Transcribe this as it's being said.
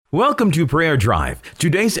Welcome to Prayer Drive.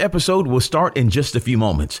 Today's episode will start in just a few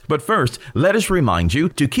moments. But first, let us remind you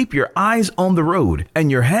to keep your eyes on the road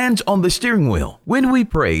and your hands on the steering wheel. When we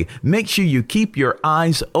pray, make sure you keep your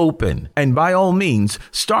eyes open. And by all means,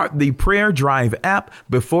 start the Prayer Drive app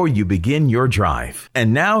before you begin your drive.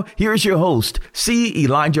 And now, here's your host, C.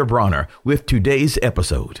 Elijah Bronner, with today's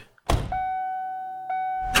episode.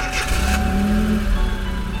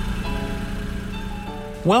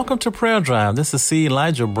 Welcome to Prayer Drive. This is C.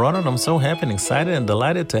 Elijah Bronner, and I'm so happy and excited and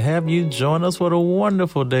delighted to have you join us. What a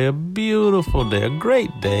wonderful day, a beautiful day, a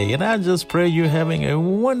great day. And I just pray you're having a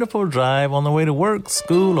wonderful drive on the way to work,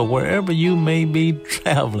 school, or wherever you may be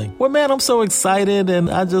traveling. Well, man, I'm so excited, and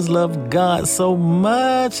I just love God so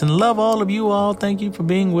much and love all of you all. Thank you for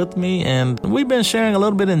being with me. And we've been sharing a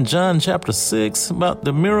little bit in John chapter 6 about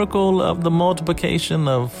the miracle of the multiplication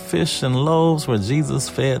of fish and loaves, where Jesus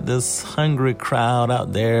fed this hungry crowd out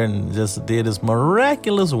there and just did his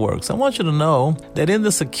miraculous works. I want you to know that in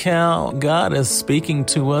this account, God is speaking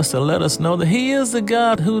to us to let us know that he is the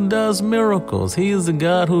God who does miracles. He is the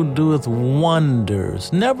God who doeth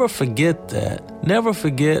wonders. Never forget that. Never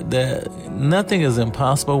forget that nothing is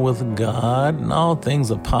impossible with God, and all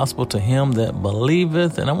things are possible to him that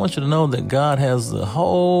believeth. And I want you to know that God has the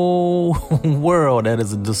whole world at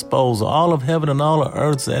his disposal, all of heaven and all of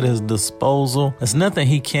earth at his disposal. There's nothing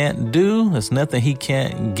he can't do. There's nothing he can't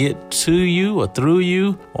get to you or through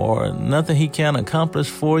you, or nothing he can't accomplish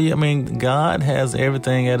for you. I mean, God has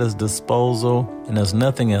everything at his disposal, and there's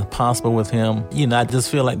nothing impossible with him. I just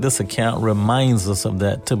feel like this account reminds us of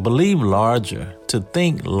that, to believe larger, to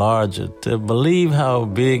think larger, to believe how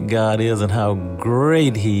big God is and how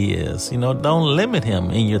great he is. Don't limit him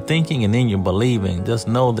in your thinking and in your believing. Just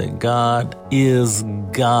know that God is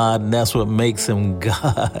God, and that's what makes him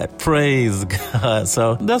God. Praise God.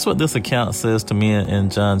 So that's what this account says to me in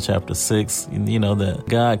John chapter 6, that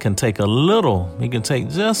God can take a little. He can take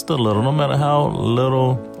just a little, no matter how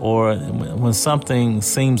little, or when something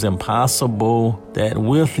seems impossible, that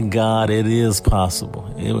with God it is possible.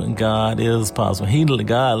 God is possible.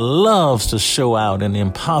 God loves to show out in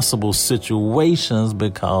impossible situations,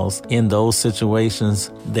 because in those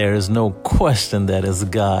situations there is no question that is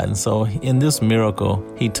God. And so in this miracle,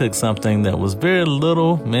 he took something that was very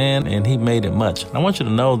little, man, and he made it much. I want you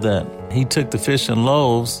to know that he took the fish and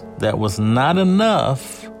loaves that was not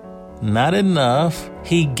enough.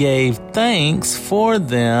 He gave thanks for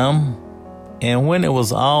them. And when it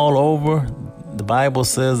was all over, the Bible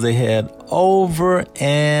says they had over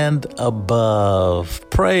and above.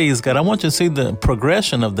 Praise God. I want you to see the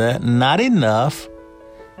progression of that. Not enough.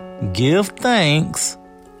 Give thanks.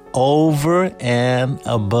 Over and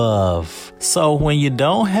above. So when you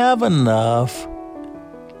don't have enough,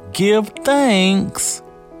 give thanks,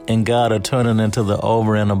 and God will turn it into the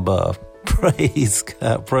over and above. Praise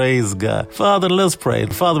God. Praise God. Father, let's pray.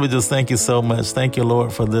 Father, we just thank you so much. Thank you,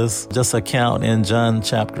 Lord, for this just account in John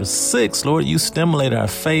chapter 6. Lord, you stimulate our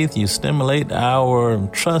faith. You stimulate our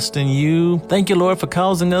trust in you. Thank you, Lord, for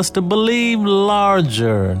causing us to believe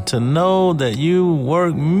larger, to know that you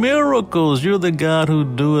work miracles. You're the God who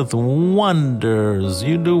doeth wonders.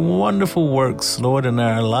 You do wonderful works, Lord, in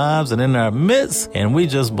our lives and in our midst. And we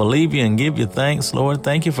just believe you and give you thanks, Lord.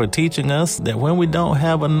 Thank you for teaching us that when we don't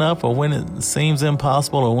have enough, or when it seems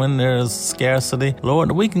impossible, or when there's scarcity,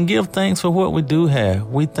 Lord, we can give thanks for what we do have.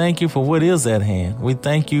 We thank you for what is at hand. We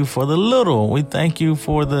thank you for the little. We thank you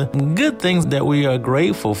for the good things that we are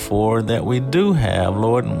grateful for that we do have,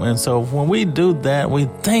 Lord. And so when we do that, we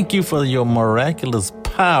thank you for your miraculous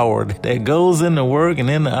power that goes into work and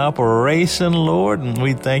into operation, Lord. And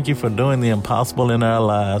we thank you for doing the impossible in our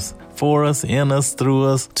lives, for us, in us, through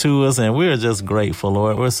us, to us. And we're just grateful,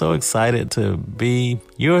 Lord. We're so excited to be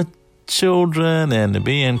your children and to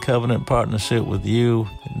be in covenant partnership with you,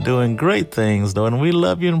 doing great things, Lord. And we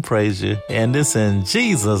love you and praise you. And this in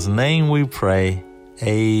Jesus' name we pray.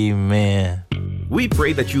 Amen. We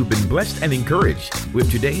pray that you've been blessed and encouraged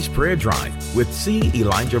with today's Prayer Drive with C.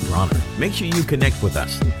 Elijah Bronner. Make sure you connect with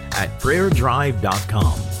us at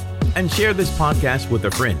prayerdrive.com and share this podcast with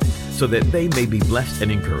a friend so that they may be blessed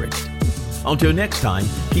and encouraged. Until next time,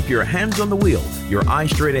 keep your hands on the wheel, your eyes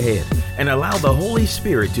straight ahead, and allow the Holy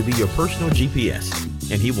Spirit to be your personal GPS,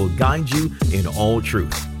 and he will guide you in all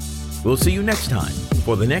truth. We'll see you next time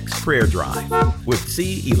for the next Prayer Drive with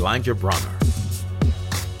C. Elijah Bronner.